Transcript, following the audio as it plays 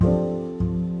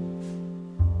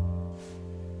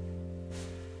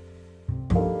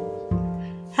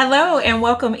Hello and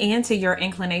welcome into your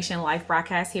Inclination Life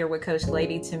broadcast here with Coach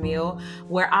Lady Tamil,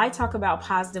 where I talk about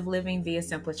positive living via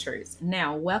simple truths.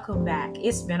 Now, welcome back.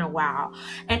 It's been a while.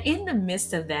 And in the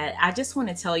midst of that, I just want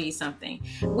to tell you something.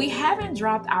 We haven't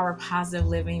dropped our positive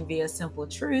living via simple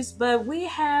truths, but we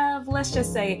have, let's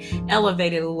just say,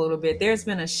 elevated a little bit. There's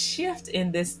been a shift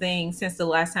in this thing since the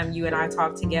last time you and I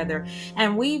talked together,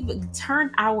 and we've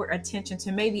turned our attention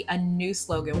to maybe a new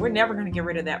slogan. We're never going to get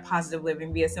rid of that positive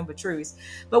living via simple truths.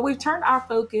 But we've turned our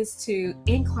focus to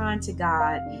incline to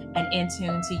God and in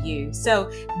tune to you.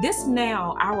 So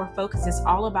our focus is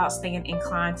all about staying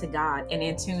inclined to God and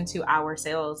in tune to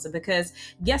ourselves. Because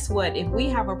guess what? If we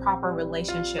have a proper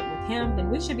relationship with Him, then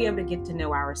we should be able to get to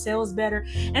know ourselves better.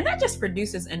 And that just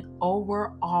produces an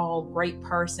overall great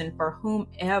person for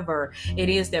whomever it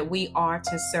is that we are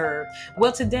to serve.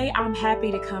 Well, today I'm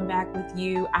happy to come back with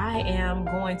you. I am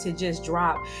going to just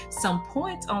drop some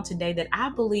points on today that I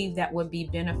believe that would be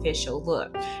beneficial.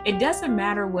 Look, it doesn't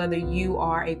matter whether you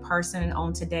are a person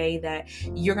on today that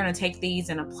you're going to take these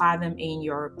and apply them in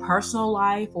your personal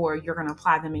life, or you're going to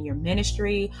apply them in your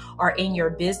ministry or in your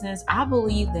business. I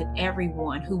believe that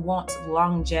everyone who wants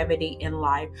longevity in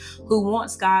life, who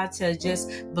wants God to just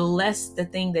bless the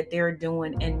thing that they're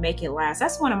doing and make it last.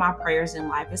 That's one of my prayers in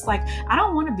life. It's like, I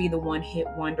don't want to be the one hit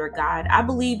wonder, God. I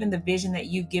believe in the vision that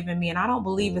you've given me, and I don't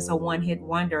believe it's a one hit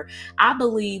wonder. I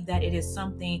believe that it is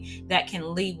something that can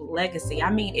leave legacy. I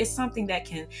mean, it's something that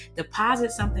can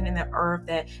deposit something in the earth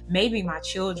that maybe my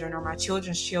children or my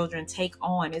children's children take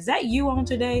on. Is that you on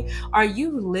today? Are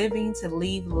you living to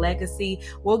leave legacy?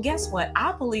 Well, guess what?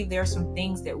 I believe there are some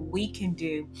things that we can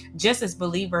do just as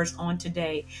believers on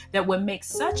today that would make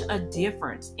such a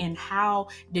difference in how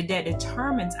that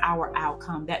determines our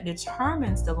outcome, that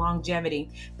determines the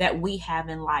longevity that we have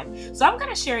in life. So I'm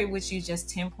going to share with you just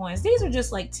 10 points. These are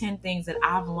just like 10 things that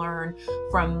I've learned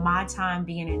from my time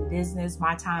being in business,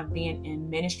 my time being in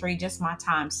ministry, just my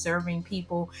time serving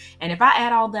people. And if I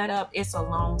add all that up, it's a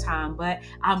long time, but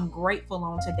I'm grateful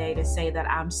on today to say that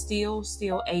I'm still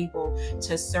able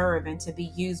to serve and to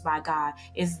be used by God.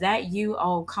 Is that you?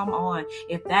 Oh, come on.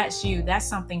 If that's you, that's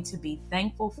something to be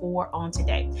thankful for on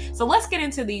today. So let's get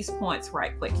into these points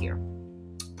right quick here.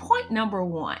 Point number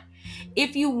one.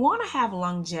 If you want to have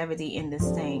longevity in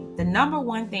this thing, the number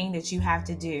one thing that you have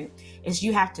to do is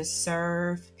you have to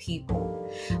serve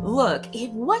people. Look, if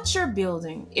what you're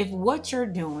building, if what you're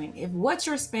doing, if what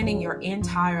you're spending your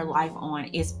entire life on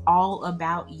is all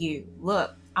about you,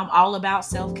 look, I'm all about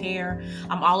self-care.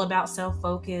 I'm all about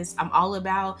self-focus. I'm all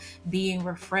about being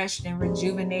refreshed and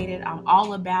rejuvenated. I'm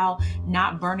all about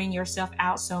not burning yourself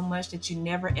out so much that you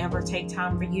never, ever take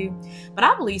time for you. But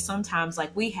I believe sometimes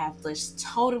like we have just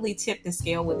totally tipped the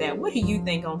scale with that. What do you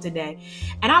think on today?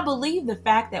 And I believe the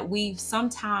fact that we've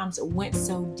sometimes went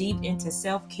so deep into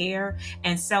self-care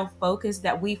and self-focus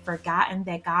that we've forgotten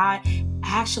that God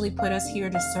actually put us here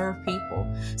to serve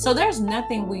people. So there's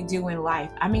nothing we do in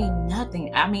life. I mean,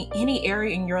 nothing. I mean, any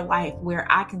area in your life where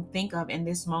I can think of in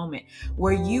this moment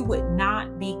where you would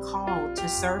not be called to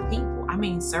serve people. I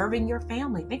mean, serving your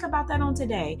family. Think about that on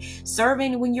today.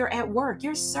 Serving when you're at work,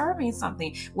 you're serving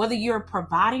something, whether you're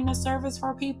providing a service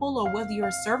for people or whether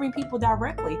you're serving people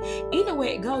directly. Either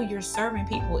way it goes, you're serving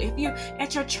people. If you're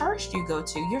at your church you go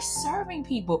to, you're serving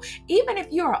people. Even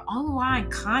if you're an online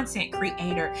content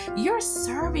creator, you're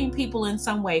serving people in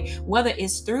some way, whether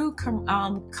it's through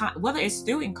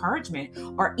encouragement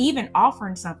or even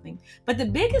offering something. But the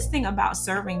biggest thing about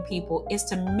serving people is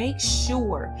to make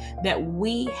sure that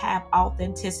we have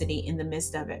authenticity in the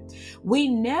midst of it. We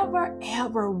never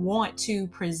ever want to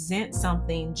present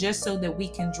something just so that we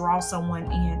can draw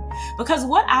someone in. Because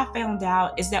what I found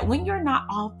out is that when you're not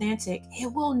authentic,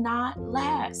 it will not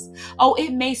last. Oh,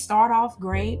 it may start off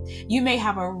great. You may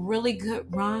have a really good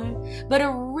run, but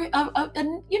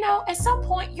at some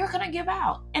point you're going to give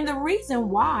out. And the reason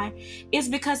why is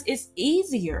because it's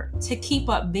easier to keep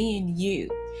up being you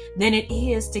than it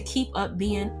is to keep up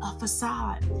being a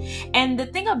facade. And the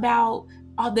thing about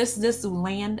this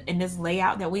land and this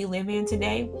layout that we live in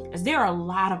today is there are a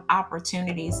lot of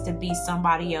opportunities to be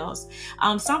somebody else.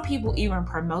 Some people even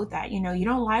promote that, you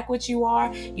don't like what you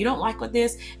are, you don't like what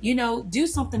this, do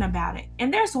something about it.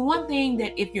 And there's one thing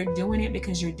that if you're doing it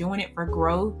because you're doing it for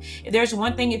growth, there's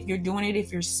one thing if you're doing it,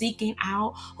 if you're seeking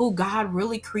out who God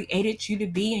really created you to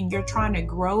be and you're trying to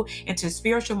grow into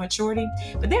spiritual maturity.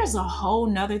 But there's a whole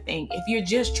nother thing if you're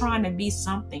just trying to be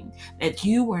something that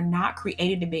you were not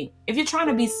created to be. If you're trying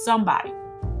to be somebody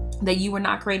that you were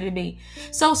not created to be.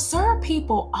 So serve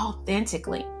people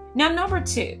authentically. Now, number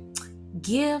two,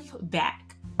 give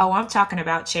back. Oh, I'm talking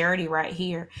about charity right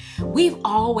here. We've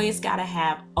always got to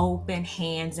have open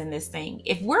hands in this thing.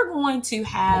 If we're going to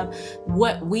have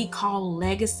what we call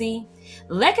legacy,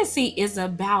 legacy is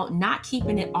about not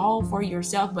keeping it all for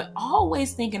yourself, but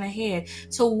always thinking ahead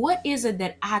to what is it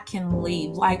that I can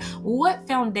leave? Like, what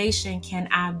foundation can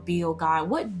I build, God?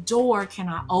 What door can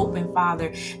I open,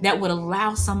 Father, that would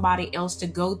allow somebody else to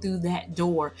go through that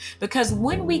door? Because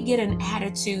when we get an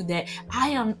attitude that I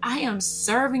am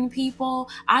serving people,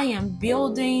 I am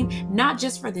building not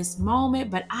just for this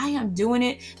moment, but I am doing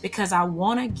it because I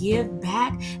want to give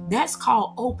back, that's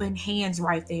called open hands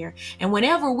right there. And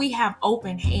whenever we have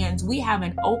open hands, we have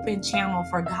an open channel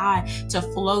for God to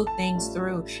flow things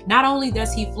through. Not only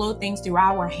does he flow things through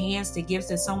our hands to give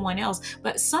to someone else,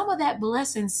 but some of that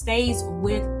blessing stays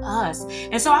with us.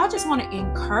 And so I just want to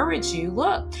encourage you,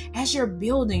 look, as you're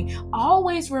building,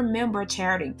 always remember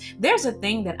charity. There's a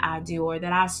thing that I do, or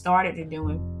that I started to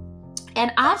do, and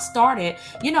I've started,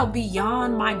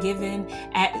 beyond my giving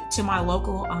to my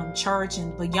local church,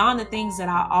 and beyond the things that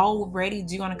I already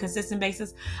do on a consistent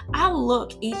basis, I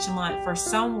look each month for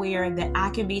somewhere that I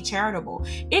can be charitable.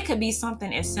 It could be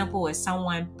something as simple as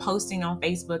someone posting on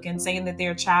Facebook and saying that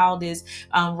their child is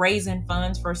raising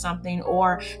funds for something,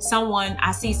 or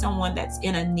I see someone that's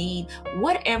in a need.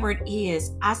 Whatever it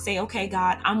is, I say, okay,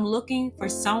 God, I'm looking for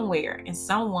somewhere and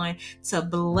someone to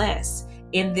bless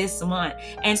in this month.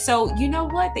 And so, you know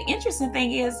what? The interesting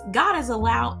thing is, God has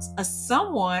allowed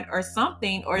someone or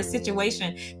something or a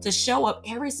situation to show up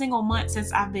every single month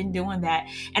since I've been doing that.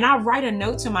 And I write a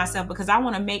note to myself because I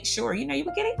want to make sure,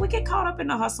 we get caught up in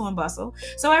the hustle and bustle.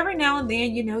 So every now and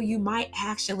then, you might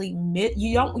actually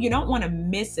you don't want to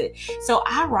miss it. So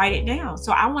I write it down.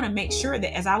 So I want to make sure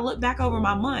that as I look back over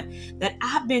my month, that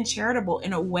I've been charitable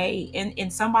in a way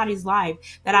in somebody's life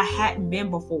that I hadn't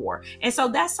been before. And so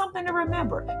that's something to remember.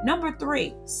 Number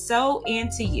 3, sow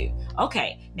into you.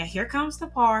 Okay, now here comes the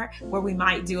part where we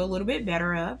might do a little bit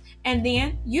better of, and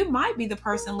then you might be the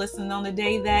person listening on the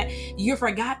day that you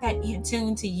forgot that in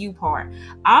tune to you part.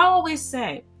 I always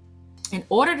say, in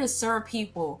order to serve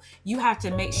people, you have to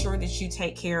make sure that you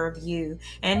take care of you.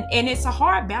 And it's a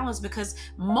hard balance, because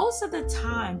most of the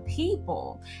time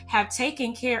people have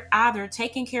either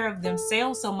taken care of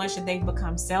themselves so much that they've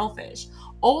become selfish,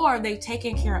 or they've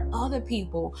taken care of other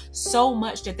people so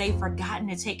much that they've forgotten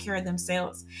to take care of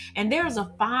themselves. And there's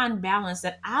a fine balance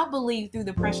that I believe through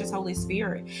the precious Holy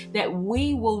Spirit that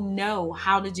we will know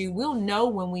how to do. We'll know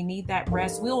when we need that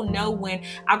rest. We'll know when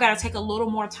I've got to take a little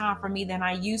more time for me than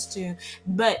I used to,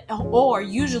 or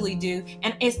usually do.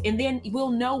 And then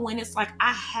we'll know when it's like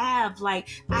I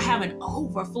have an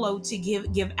overflow to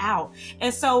give out.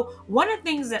 And so one of the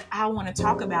things that I want to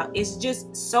talk about is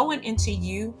just sowing into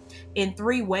you in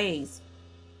 3 ways.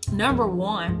 Number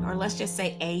 1, or let's just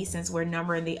say A, since we're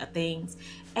numbering the things.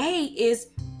 A is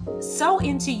sow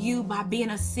into you by being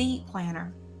a seed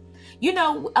planter.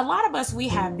 A lot of us, we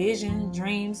have vision,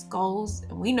 dreams, goals.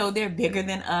 We know they're bigger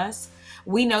than us.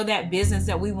 We know that business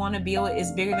that we want to build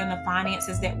is bigger than the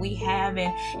finances that we have.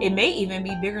 And it may even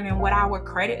be bigger than what our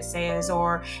credit says,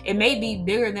 or it may be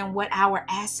bigger than what our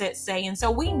assets say. And so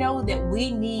we know that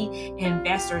we need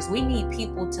investors. We need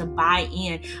people to buy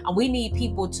in. We need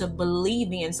people to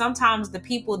believe in. Sometimes the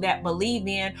people that believe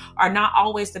in are not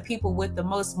always the people with the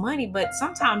most money, but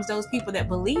sometimes those people that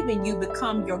believe in you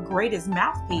become your greatest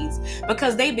mouthpiece,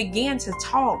 because they begin to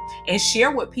talk and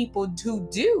share with people who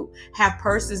do have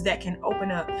purses that can open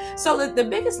up. So the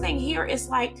biggest thing here is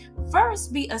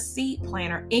first be a seed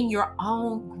planter in your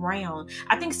own ground.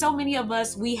 I think so many of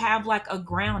us, we have a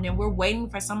ground and we're waiting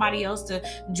for somebody else to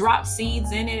drop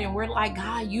seeds in it. And we're like,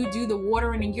 God, you do the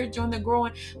watering and you're doing the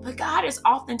growing. But God is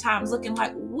oftentimes looking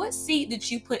like, what seed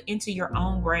did you put into your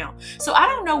own ground? So I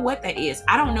don't know what that is.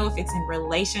 I don't know if it's in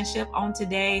relationship on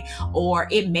today, or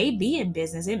it may be in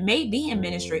business. It may be in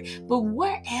ministry, but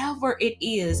wherever it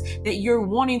is that you're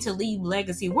wanting to leave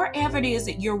legacy, wherever it is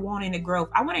that you're wanting to grow,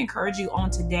 I want to encourage you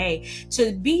on today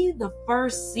to be the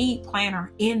first seed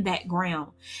planter in that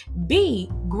ground. B,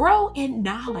 grow in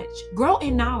knowledge. Grow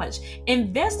in knowledge.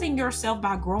 Invest in yourself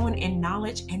by growing in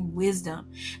knowledge and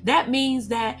wisdom. That means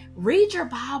that read your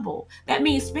Bible. That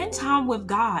means spend time with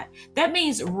God. That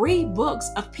means read books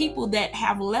of people that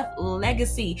have left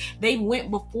legacy. They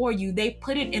went before you. They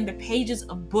put it in the pages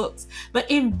of books. But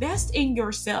invest in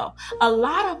yourself. A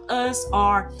lot of us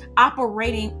are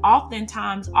operating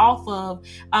oftentimes off of,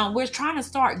 we're trying to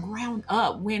start ground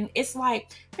up when it's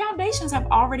like foundations have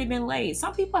already been laid.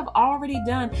 Some people have already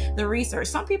done the research.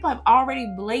 Some people have already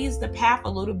blazed the path a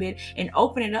little bit and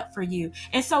opened it up for you.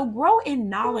 And so grow in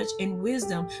knowledge and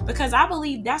wisdom, because I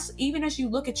believe that's, even as you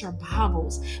look at your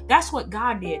Bibles, that's what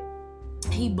God did.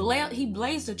 He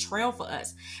blazed a trail for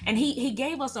us, and he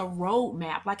gave us a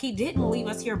roadmap. Like, he didn't leave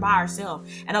us here by ourselves.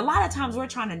 And a lot of times we're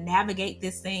trying to navigate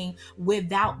this thing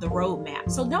without the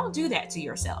roadmap. So don't do that to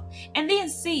yourself. And then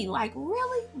see, like,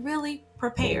 really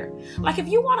prepare. Like, if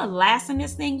you want to last in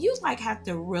this thing, you like have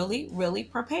to really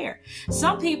prepare.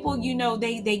 Some people,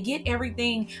 they get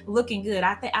everything looking good.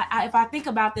 If I think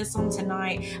about this on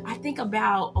tonight,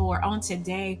 or on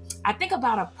today, I think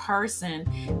about a person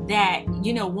that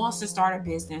wants to start a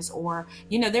business, or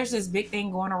there's this big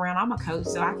thing going around. I'm a coach,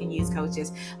 so I can use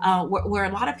coaches, where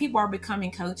a lot of people are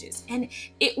becoming coaches. And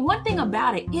one thing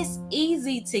about it, it's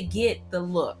easy to get the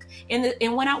look,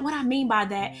 and what I mean by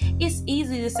that, it's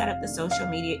easy to set up the social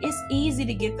media. It's easy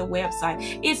to get the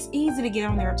website. It's easy to get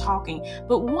on there talking.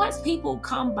 But once people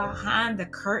come behind the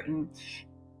curtain,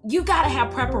 you got to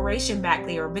have preparation back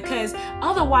there, because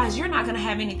otherwise you're not going to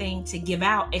have anything to give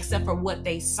out except for what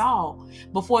they saw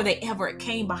before they ever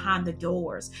came behind the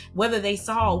doors, whether they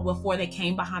saw before they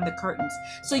came behind the curtains.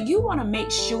 So you want to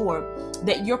make sure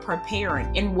that you're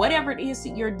preparing in whatever it is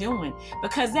that you're doing,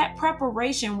 because that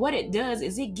preparation, what it does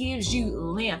is it gives you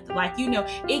length, like,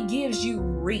 it gives you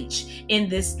reach in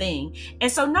this thing.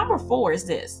 And so number 4 is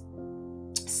this: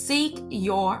 seek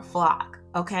your flock.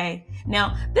 Okay.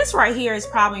 Now, this right here is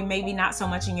probably maybe not so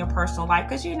much in your personal life,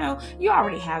 because you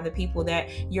already have the people that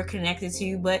you're connected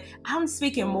to, but I'm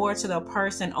speaking more to the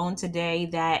person on today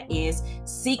that is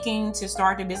seeking to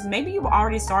start a business. Maybe you've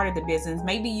already started the business.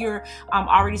 Maybe you're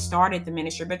already started the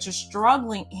ministry, but you're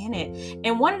struggling in it.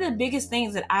 And one of the biggest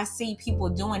things that I see people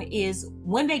doing is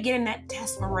when they get in that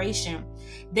desperation,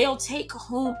 they'll take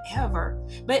whomever.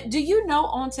 But do you know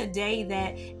on today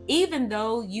that even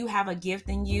though you have a gift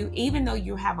in you, even though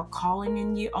you have a calling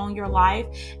in you on your life,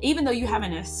 even though you have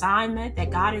an assignment that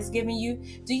God has given you,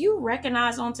 do you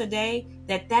recognize on today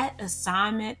that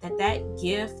assignment, that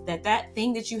gift, that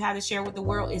thing that you have to share with the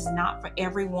world is not for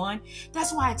everyone?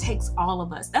 That's why it takes all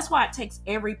of us. That's why it takes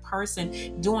every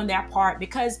person doing their part,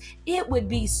 because it would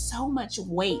be so much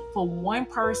weight for one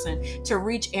person to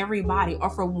reach everybody, or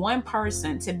for one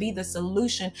person to be the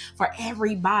solution for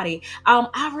everybody.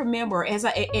 I remember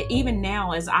even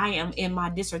now, as I am in my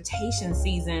dissertation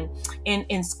season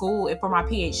in school for my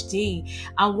PhD,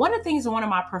 one of the things one of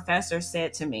my professors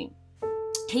said to me,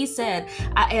 he said,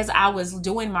 as I was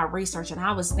doing my research, and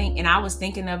I was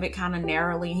thinking of it kind of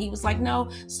narrowly, and he was like, no,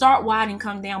 start wide and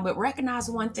come down, but recognize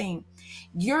one thing: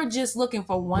 you're just looking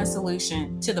for one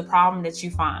solution to the problem that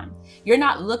you find. You're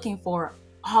not looking for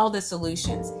all the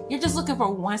solutions. You're just looking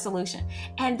for one solution.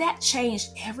 And that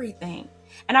changed everything.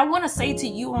 And I want to say to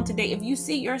you on today, if you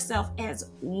see yourself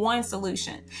as one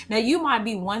solution, now you might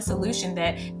be one solution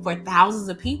that for thousands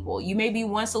of people, you may be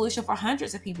one solution for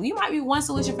hundreds of people, you might be one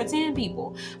solution for 10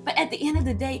 people, but at the end of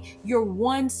the day, you're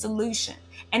one solution.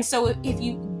 And so if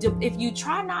you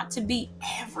try not to be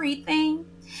everything,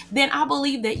 then I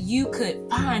believe that you could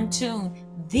fine tune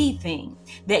the thing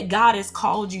that God has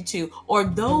called you to, or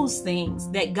those things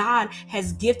that God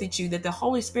has gifted you, that the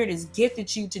Holy Spirit has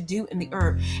gifted you to do in the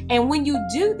earth. And when you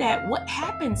do that, what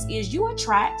happens is you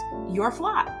attract your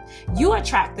flock. You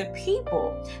attract the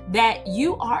people that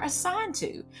you are assigned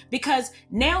to, because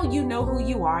now you know who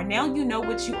you are. Now you know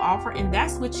what you offer, and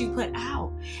that's what you put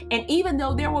out. And even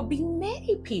though there will be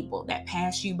many people that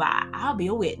pass you by, I'll be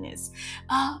a witness.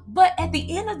 But at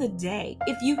the end of the day,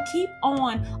 if you keep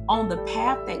on the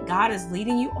path that God is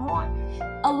leading you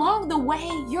on, along the way,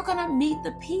 you're going to meet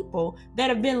the people that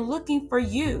have been looking for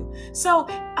you. So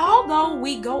although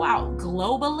we go out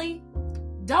globally,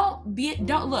 don't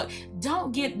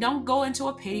go into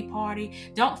a pity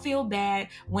party. Don't feel bad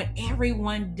when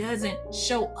everyone doesn't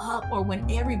show up, or when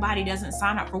everybody doesn't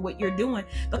sign up for what you're doing,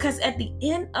 because at the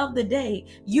end of the day,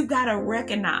 you got to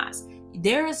recognize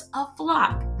there is a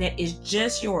flock that is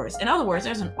just yours. In other words,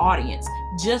 there's an audience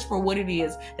just for what it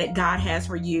is that God has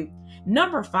for you.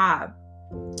 Number 5,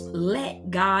 let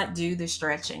God do the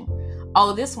stretching.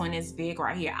 Oh, this one is big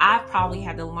right here. I've probably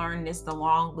had to learn this the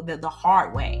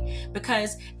hard way,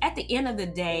 because at the end of the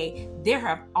day, there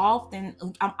have often,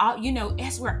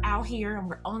 as we're out here and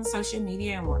we're on social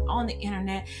media and we're on the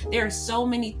internet, there are so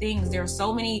many things. There are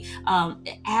so many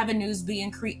avenues being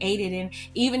created. And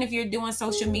even if you're doing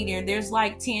social media, there's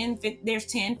like 10,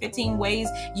 15 ways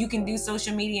you can do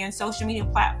social media and social media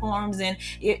platforms. And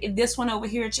if this one over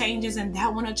here changes and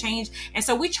that one will change. And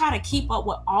so we try to keep up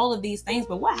with all of these things.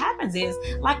 But what happens is,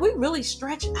 like, we really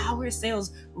stretch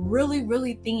ourselves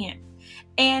really thin.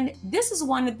 And this is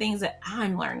one of the things that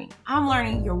I'm learning.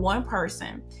 You're one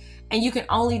person and you can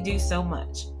only do so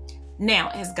much. Now,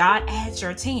 as God adds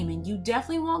your team, and you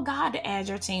definitely want God to add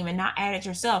your team and not add it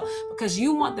yourself, because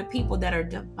you want the people that are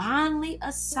divinely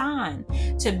assigned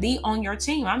to be on your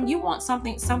team. I mean, you want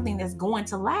something that's going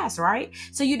to last, right?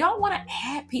 So you don't want to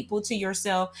add people to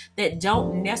yourself that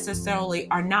don't necessarily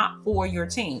are not for your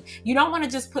team. You don't want to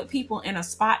just put people in a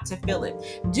spot to fill it.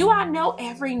 Do I know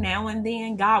every now and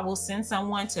then God will send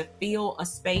someone to fill a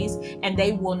space and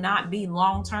they will not be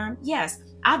long-term? Yes.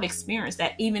 I've experienced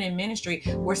that even in ministry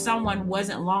where someone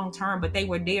wasn't long-term, but they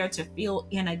were there to fill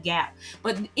in a gap.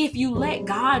 But if you let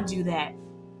God do that,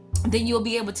 then you'll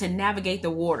be able to navigate the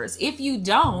waters. If you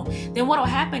don't, then what'll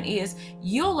happen is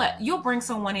you'll bring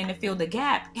someone in to fill the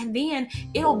gap, and then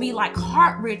it'll be like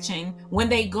heart-wrenching when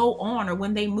they go on or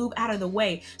when they move out of the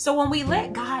way. So when we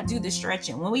let God do the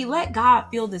stretching, when we let God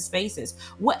fill the spaces,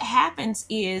 what happens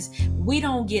is we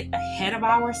don't get ahead of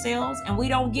ourselves and we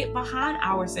don't get behind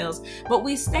ourselves, but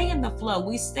we stay in the flow.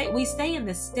 We stay in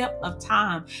the step of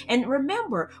time. And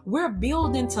remember, we're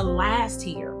building to last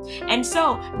here. And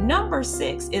so number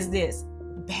 6 is this: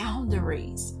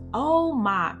 boundaries. Oh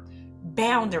my,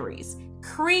 boundaries.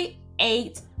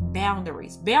 Create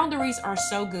boundaries. Boundaries are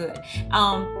so good.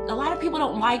 A lot of people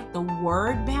don't like the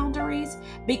word boundaries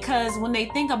because when they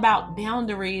think about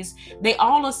boundaries, they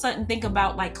all of a sudden think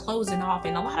about like closing off.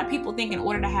 And a lot of people think in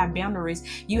order to have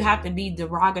boundaries, you have to be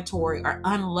derogatory or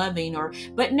unloving,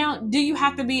 but now, do you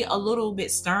have to be a little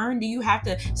bit stern? Do you have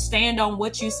to stand on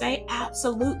what you say?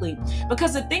 Absolutely.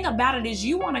 Because the thing about it is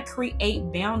you want to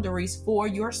create boundaries for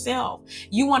yourself.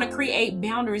 You want to create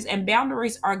boundaries, and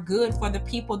boundaries are good for the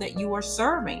people that you are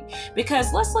serving.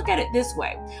 Because let's look at it this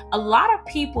way. A lot of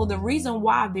people, the reason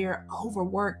why they're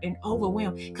overworked and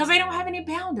overwhelmed, because they don't have any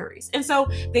boundaries. And so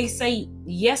they say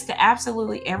yes to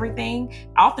absolutely everything,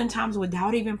 oftentimes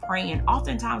without even praying,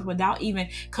 oftentimes without even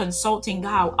consulting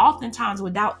God, oftentimes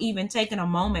without even taking a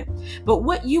moment. But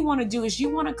what you want to do is you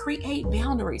want to create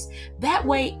boundaries. That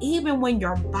way, even when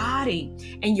your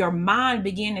body and your mind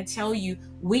begin to tell you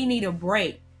we need a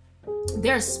break,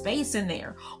 there's space in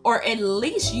there. Or at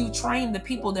least you train the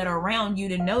people that are around you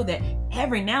to know that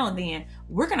every now and then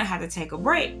we're going to have to take a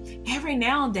break. Every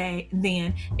now and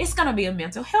then it's going to be a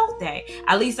mental health day.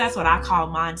 At least that's what I call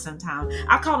mine sometimes.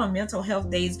 I call them mental health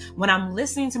days when I'm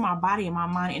listening to my body and my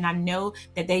mind and I know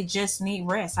that they just need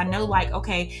rest. I know, like,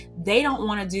 okay, they don't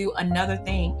want to do another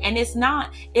thing. And it's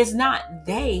not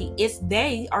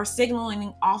they are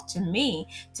signaling off to me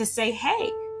to say,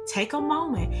 hey, take a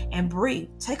moment and breathe.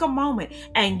 Take a moment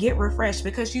and get refreshed,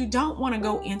 because you don't want to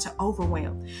go into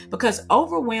overwhelm, because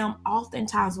overwhelm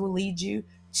oftentimes will lead you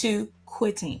to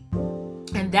quitting.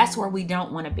 And that's where we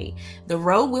don't want to be. The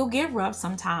road will get rough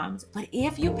sometimes, but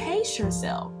if you pace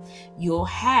yourself, you'll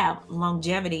have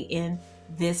longevity in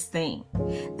this thing.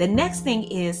 The next thing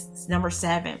is number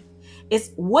 7.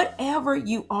 It's whatever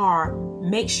you are,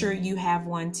 make sure you have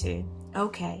one too.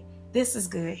 Okay, this is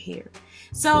good here.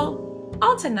 So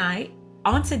on today,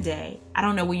 I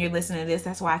don't know when you're listening to this,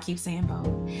 that's why I keep saying both.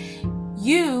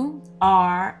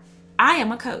 I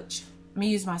am a coach. Let me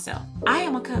use myself. I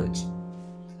am a coach.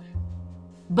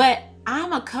 But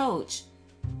I'm a coach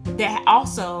that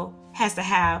also has to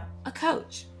have a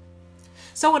coach.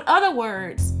 So in other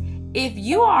words, if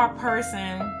you are a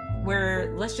person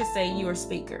where, let's just say you're a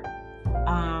speaker,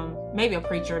 maybe a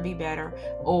preacher would be better,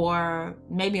 or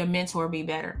maybe a mentor would be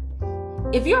better.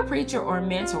 If you're a preacher or a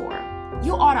mentor,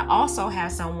 you ought to also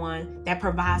have someone that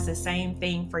provides the same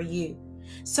thing for you.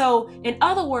 So in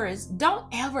other words, don't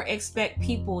ever expect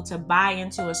people to buy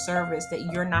into a service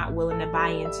that you're not willing to buy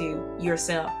into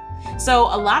yourself. So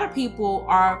a lot of people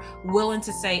are willing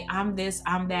to say, I'm this,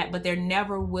 I'm that, but they're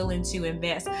never willing to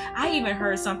invest. I even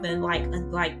heard something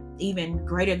like even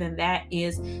greater than that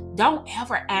is, don't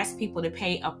ever ask people to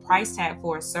pay a price tag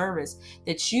for a service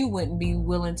that you wouldn't be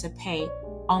willing to pay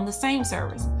on the same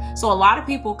service. So a lot of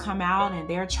people come out and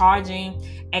they're charging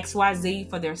XYZ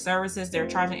for their services,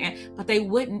 but they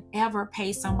wouldn't ever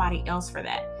pay somebody else for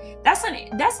that. That's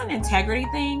an integrity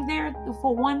thing there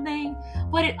for one thing,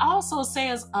 but it also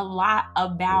says a lot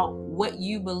about what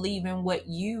you believe in, what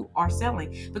you are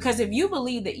selling. Because if you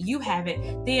believe that you have it,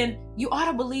 then you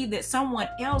ought to believe that someone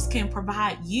else can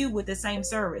provide you with the same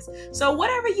service. So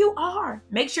whatever you are,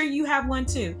 make sure you have one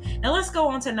too. Now let's go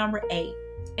on to number 8.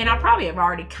 And I probably have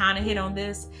already kind of hit on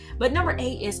this, but number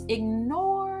 8 is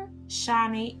ignore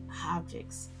shiny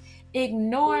objects.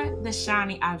 Ignore the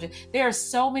shiny object. There are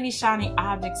so many shiny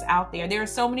objects out there. There are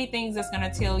so many things that's going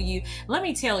to tell you. Let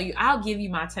me tell you, I'll give you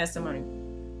my testimony.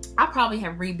 I probably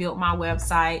have rebuilt my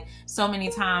website so many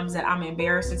times that I'm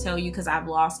embarrassed to tell you because I've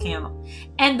lost count.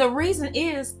 And the reason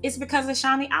is, it's because of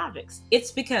shiny objects.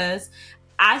 It's because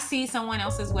I see someone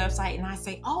else's website and I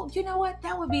say, oh, you know what?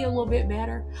 That would be a little bit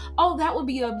better. Oh, that would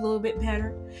be a little bit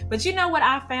better. But you know what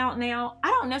I found now? I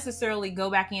don't necessarily go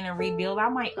back in and rebuild. I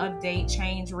might update,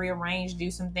 change, rearrange,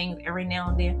 do some things every now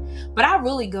and then. But I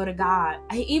really go to God.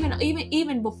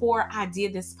 Even before I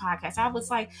did this podcast, I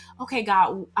was like, okay,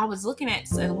 God, I was looking at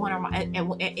one of my at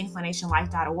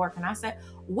inclinationlife.org, and I said,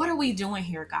 what are we doing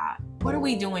here, God? What are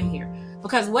we doing here?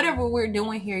 Because whatever we're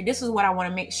doing here, this is what I want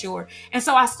to make sure. And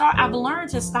so I've learned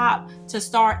to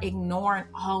start ignoring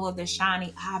all of the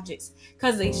shiny objects,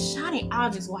 because the shiny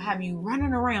objects will have you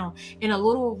running around in a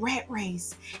little rat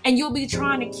race, and you'll be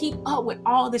trying to keep up with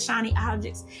all the shiny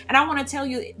objects. And I want to tell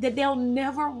you that they'll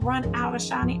never run out of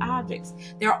shiny objects.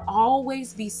 There'll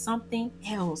always be something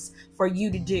else for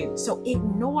you to do. So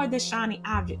ignore the shiny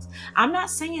objects. I'm not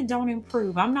saying don't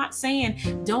improve. I'm not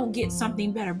saying don't get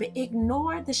something better, but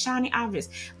ignore the shiny objects.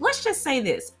 Let's just say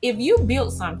this. If you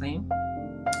built something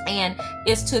and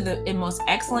it's to the most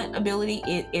excellent ability,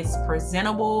 it's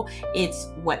presentable, it's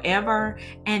whatever,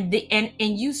 and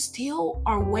you still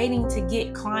are waiting to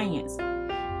get clients,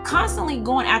 constantly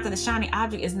going after the shiny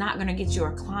object is not going to get you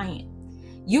a client.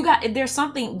 There's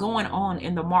something going on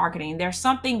in the marketing. There's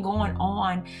something going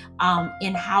on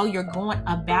in how you're going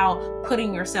about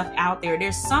putting yourself out there.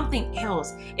 There's something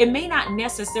else. It may not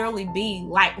necessarily be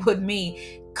like with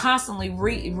me, constantly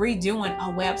redoing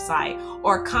a website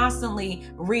or constantly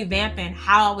revamping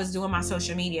how I was doing my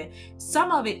social media.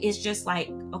 Some of it is just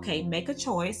like, okay, make a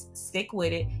choice, stick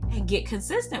with it, and get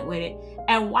consistent with it,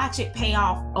 and watch it pay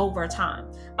off over time.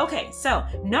 Okay, so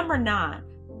number 9,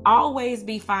 always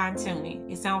be fine-tuning.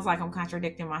 It sounds like I'm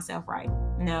contradicting myself, right?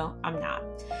 No, I'm not.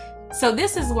 So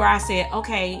this is where I said,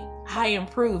 okay, I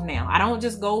improve now. I don't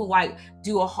just go like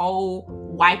do a whole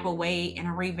wipe away and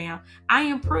a revamp. I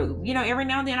improve. Every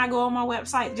now and then I go on my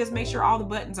website, just make sure all the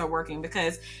buttons are working,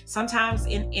 because sometimes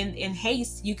in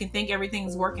haste, you can think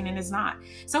everything's working and it's not.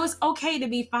 So it's okay to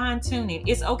be fine-tuning.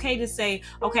 It's okay to say,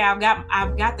 okay, I've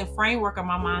got the framework of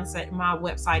my mindset, my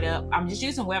website up. I'm just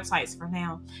using websites for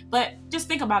now, but just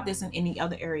think about this in any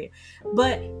other area.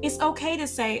 But it's okay to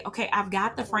say, okay, I've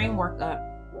got the framework up.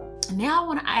 Now I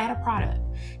want to add a product.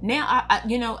 Now,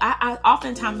 I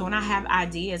oftentimes when I have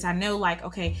ideas, I know like,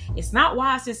 okay, it's not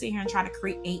wise to sit here and try to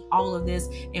create all of this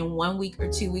in 1 week or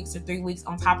 2 weeks or 3 weeks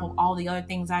on top of all the other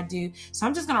things I do. So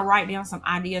I'm just going to write down some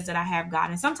ideas that I have got.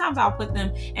 And sometimes I'll put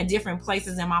them in different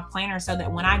places in my planner so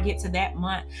that when I get to that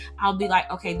month, I'll be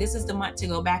like, okay, this is the month to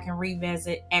go back and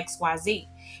revisit XYZ.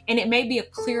 And it may be a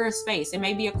clearer space. It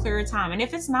may be a clearer time. And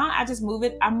if it's not, I just move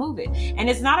it. I move it. And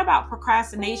it's not about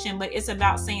procrastination, but it's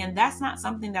about saying that's not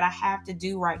something that I have to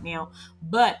do right now,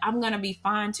 but I'm going to be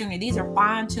fine-tuning. These are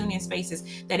fine-tuning spaces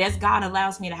that as God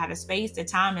allows me to have the space, the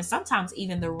time, and sometimes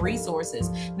even the resources,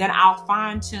 that I'll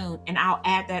fine-tune and I'll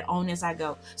add that on as I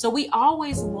go. So we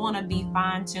always want to be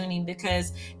fine-tuning,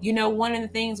 because, one of the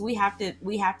things we have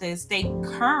to stay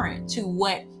current to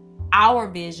what our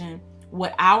vision,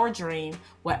 what our dream,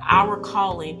 what our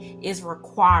calling is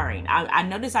requiring. I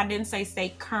notice I didn't say stay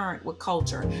current with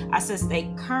culture. I said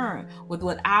stay current with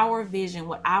what our vision,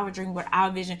 what our dream, what our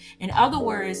vision. In other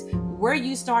words, where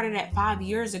you started at 5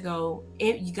 years ago,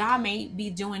 God may be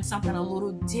doing something a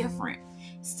little different.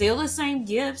 Still the same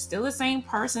gift, still the same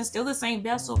person, still the same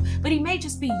vessel, but he may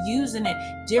just be using it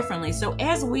differently. So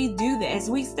as we do that, as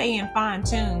we stay in fine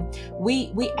tune,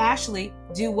 we actually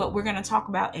do what we're going to talk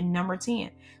about in number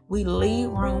 10. We leave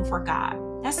room for God.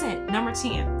 That's it. Number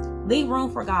 10, leave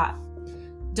room for God.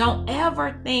 Don't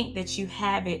ever think that you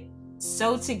have it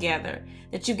so together,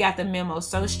 that you got the memo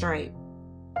so straight,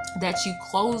 that you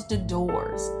close the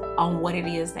doors on what it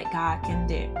is that God can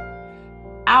do.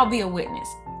 I'll be a witness.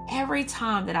 Every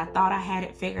time that I thought I had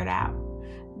it figured out,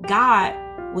 God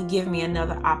would give me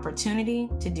another opportunity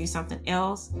to do something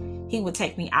else. He would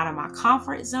take me out of my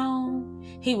comfort zone.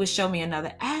 He would show me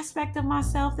another aspect of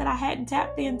myself that I hadn't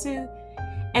tapped into.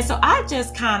 And so I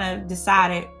just kind of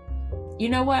decided, you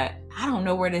know what? I don't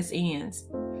know where this ends.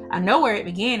 I know where it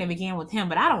began. It began with him,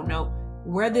 but I don't know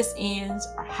where this ends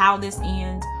or how this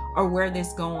ends or where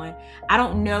this going. I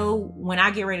don't know when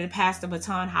I get ready to pass the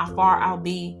baton how far I'll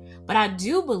be, but I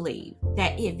do believe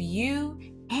that if you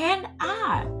and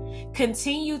I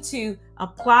continue to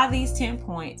apply these 10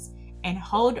 points and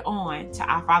hold on to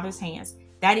our Father's hands,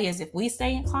 that is, if we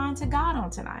stay inclined to God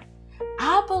on tonight,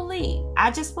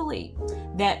 I just believe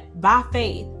that by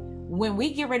faith, when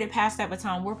we get ready to pass that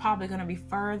baton, we're probably going to be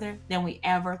further than we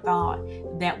ever thought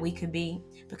that we could be,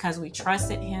 because we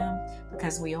trusted him,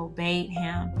 because we obeyed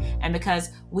him, and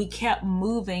because we kept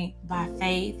moving by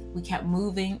faith. We kept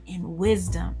moving in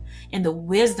wisdom, in the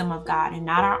wisdom of God and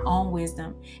not our own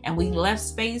wisdom. And we left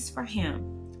space for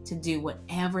him to do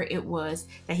whatever it was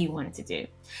that he wanted to do.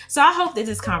 So I hope that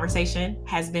this conversation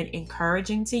has been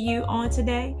encouraging to you on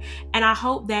today. And I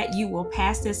hope that you will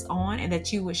pass this on and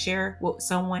that you will share with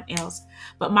someone else.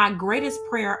 But my greatest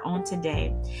prayer on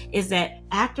today is that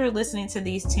after listening to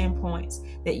these 10 points,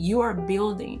 that you are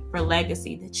building for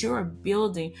legacy, that you are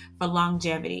building for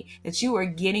longevity, that you are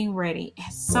getting ready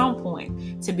at some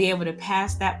point to be able to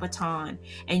pass that baton.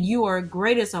 And you are,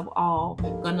 greatest of all,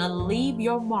 going to leave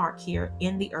your mark here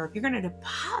in the earth. You're going to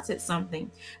deposit something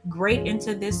great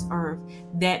into this earth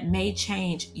that may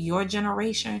change your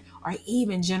generation or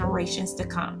even generations to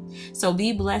come. So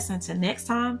be blessed until next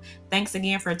time. Thanks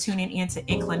again for tuning into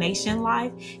Inclination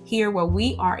Life, here where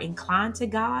we are inclined to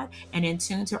God and in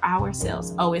tune to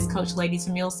ourselves. Oh, it's Coach Lady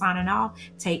Tamil signing off.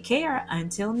 Take care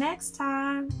until next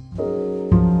time.